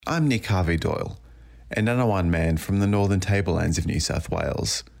I'm Nick Harvey-Doyle, an Anawan man from the northern tablelands of New South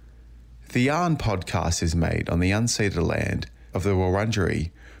Wales. The Yarn podcast is made on the unceded land of the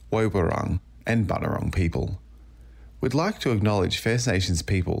Wurundjeri, Woiwurrung and Bunurong people. We'd like to acknowledge First Nations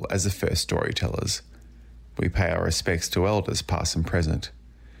people as the first storytellers. We pay our respects to elders past and present.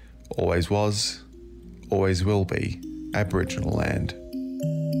 Always was, always will be, Aboriginal land.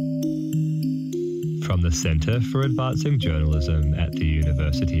 From the Centre for Advancing Journalism at the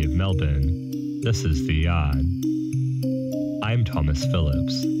University of Melbourne, this is The Yarn. I'm Thomas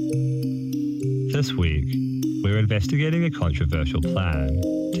Phillips. This week, we're investigating a controversial plan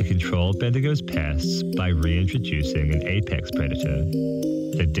to control Bendigo's pests by reintroducing an apex predator,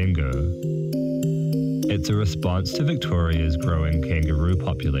 the dingo. It's a response to Victoria's growing kangaroo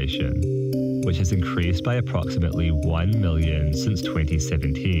population, which has increased by approximately 1 million since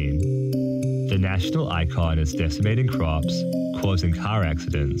 2017. The national icon is decimating crops, causing car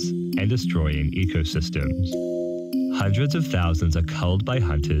accidents, and destroying ecosystems. Hundreds of thousands are culled by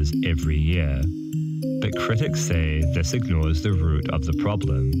hunters every year, but critics say this ignores the root of the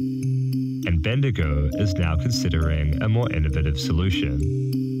problem. And Bendigo is now considering a more innovative solution.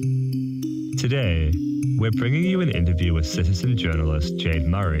 Today, we're bringing you an interview with citizen journalist Jade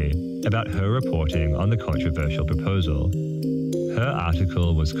Murray about her reporting on the controversial proposal. Her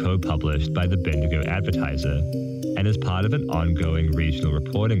article was co-published by the Bendigo Advertiser and is part of an ongoing regional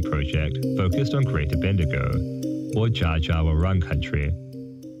reporting project focused on Greater Bendigo, or Dja Dja Wurrung country.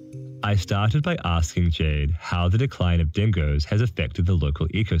 I started by asking Jade how the decline of dingoes has affected the local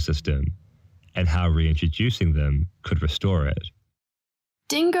ecosystem and how reintroducing them could restore it.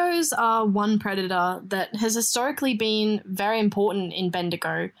 Dingoes are one predator that has historically been very important in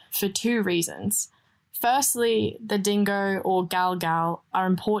Bendigo for two reasons. Firstly, the dingo or galgal are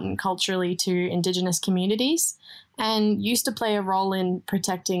important culturally to Indigenous communities and used to play a role in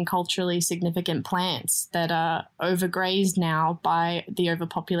protecting culturally significant plants that are overgrazed now by the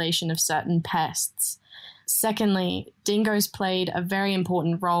overpopulation of certain pests. Secondly, dingoes played a very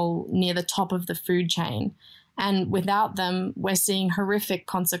important role near the top of the food chain, and without them, we're seeing horrific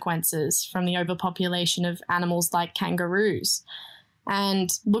consequences from the overpopulation of animals like kangaroos. And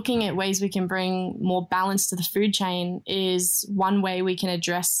looking at ways we can bring more balance to the food chain is one way we can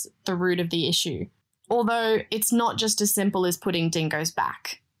address the root of the issue. Although it's not just as simple as putting dingoes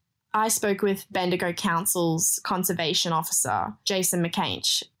back. I spoke with Bendigo Council's Conservation Officer, Jason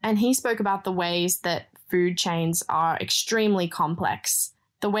McCainch, and he spoke about the ways that food chains are extremely complex.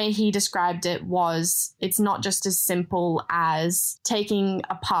 The way he described it was, it's not just as simple as taking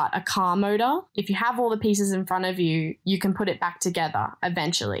apart a car motor. If you have all the pieces in front of you, you can put it back together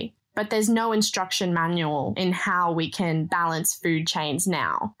eventually. But there's no instruction manual in how we can balance food chains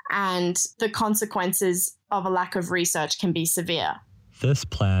now. And the consequences of a lack of research can be severe. This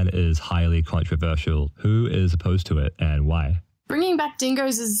plan is highly controversial. Who is opposed to it and why? Bringing back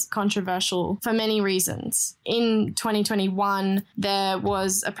dingoes is controversial for many reasons. In 2021, there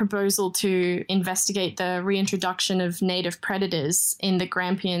was a proposal to investigate the reintroduction of native predators in the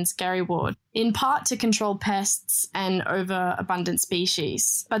Grampians Garry Ward, in part to control pests and overabundant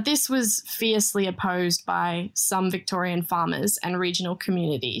species. But this was fiercely opposed by some Victorian farmers and regional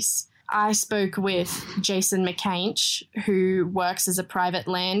communities. I spoke with Jason McCainch, who works as a private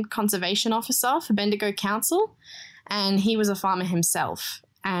land conservation officer for Bendigo Council, and he was a farmer himself.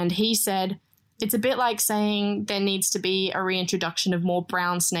 And he said, it's a bit like saying there needs to be a reintroduction of more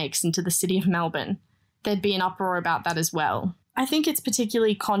brown snakes into the city of Melbourne. There'd be an uproar about that as well. I think it's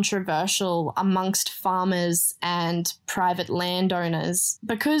particularly controversial amongst farmers and private landowners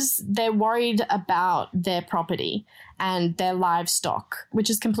because they're worried about their property and their livestock, which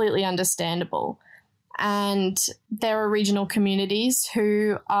is completely understandable. And there are regional communities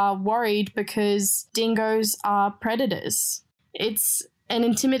who are worried because dingoes are predators. It's an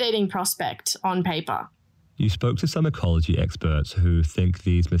intimidating prospect on paper. You spoke to some ecology experts who think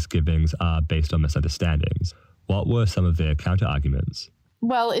these misgivings are based on misunderstandings. What were some of their counter-arguments?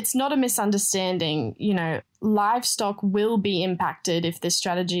 Well, it's not a misunderstanding. Livestock will be impacted if this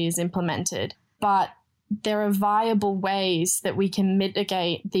strategy is implemented, but there are viable ways that we can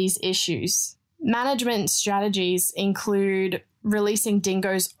mitigate these issues. Management strategies include releasing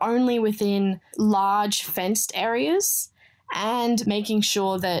dingoes only within large fenced areas and making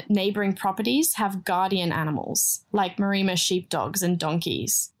sure that neighbouring properties have guardian animals like Marima sheepdogs and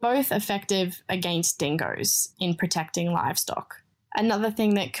donkeys, both effective against dingoes in protecting livestock. Another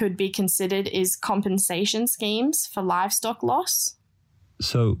thing that could be considered is compensation schemes for livestock loss.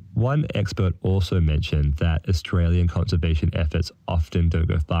 So one expert also mentioned that Australian conservation efforts often don't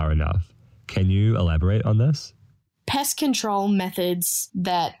go far enough. Can you elaborate on this? Pest control methods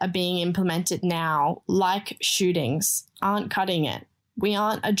that are being implemented now, like shootings, aren't cutting it. We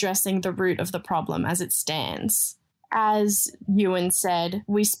aren't addressing the root of the problem as it stands. As Ewan said,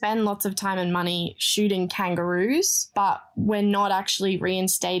 we spend lots of time and money shooting kangaroos, but we're not actually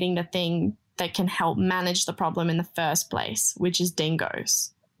reinstating the thing that can help manage the problem in the first place, which is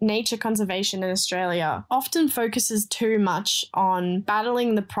dingoes. Nature conservation in Australia often focuses too much on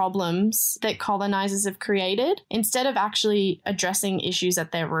battling the problems that colonisers have created instead of actually addressing issues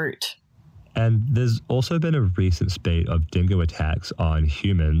at their root. And there's also been a recent spate of dingo attacks on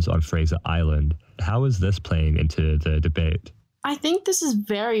humans on Fraser Island. How is this playing into the debate? I think this is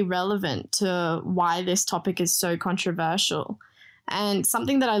very relevant to why this topic is so controversial, and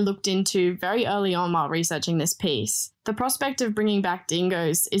something that I looked into very early on while researching this piece. The prospect of bringing back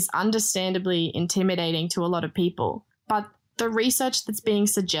dingoes is understandably intimidating to a lot of people, but the research that's being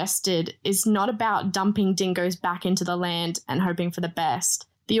suggested is not about dumping dingoes back into the land and hoping for the best.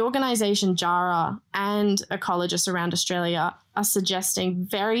 The organisation JARA and ecologists around Australia are suggesting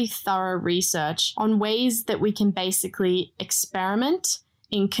very thorough research on ways that we can basically experiment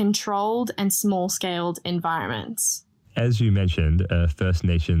in controlled and small-scaled environments. As you mentioned, a First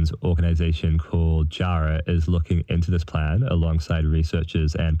Nations organisation called JARA is looking into this plan alongside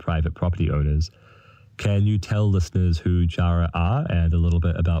researchers and private property owners. Can you tell listeners who JARA are and a little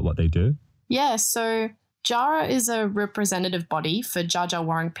bit about what they do? Yeah, so JARA is a representative body for Dja Dja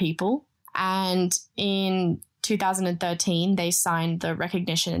Wurrung people, and in 2013 they signed the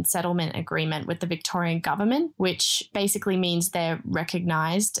Recognition and Settlement Agreement with the Victorian government, which basically means they're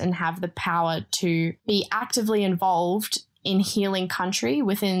recognised and have the power to be actively involved in healing country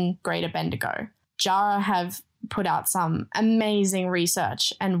within Greater Bendigo. JARA have put out some amazing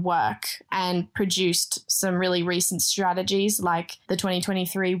research and work and produced some really recent strategies like the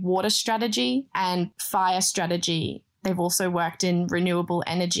 2023 water strategy and fire strategy. They've also worked in renewable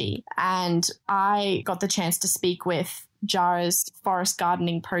energy. And I got the chance to speak with JARA's forest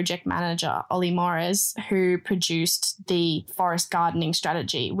gardening project manager, Ollie Morris, who produced the forest gardening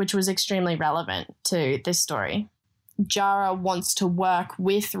strategy, which was extremely relevant to this story. JARA wants to work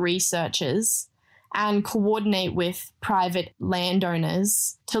with researchers and coordinate with private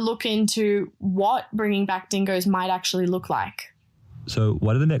landowners to look into what bringing back dingoes might actually look like. So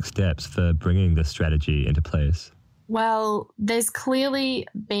what are the next steps for bringing this strategy into place? Well, there's clearly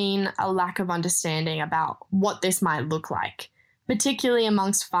been a lack of understanding about what this might look like, particularly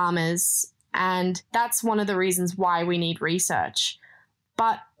amongst farmers, and that's one of the reasons why we need research.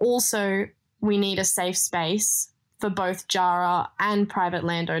 But also, we need a safe space for both JARA and private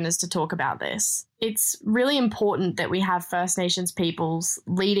landowners to talk about this. It's really important that we have First Nations peoples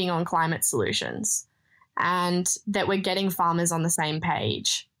leading on climate solutions and that we're getting farmers on the same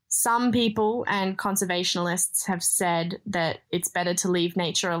page. Some people and conservationists have said that it's better to leave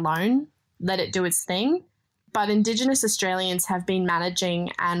nature alone, let it do its thing. But Indigenous Australians have been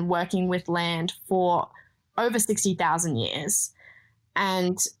managing and working with land for over 60,000 years.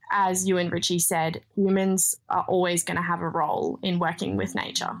 And as you and Richie said, humans are always going to have a role in working with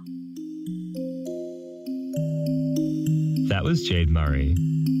nature. That was Jade Murray.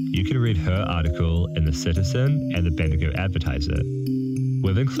 You can read her article in The Citizen and the Bendigo Advertiser.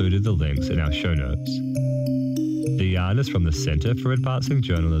 We've included the links in our show notes. The yarn is from the Centre for Advancing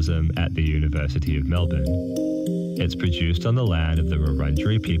Journalism at the University of Melbourne. It's produced on the land of the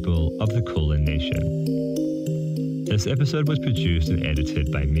Wurundjeri people of the Kulin Nation. This episode was produced and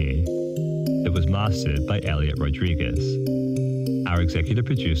edited by me. It was mastered by Elliot Rodriguez. Our executive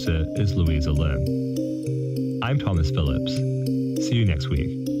producer is Louisa Lim. I'm Thomas Phillips. See you next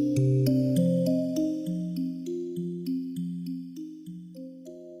week.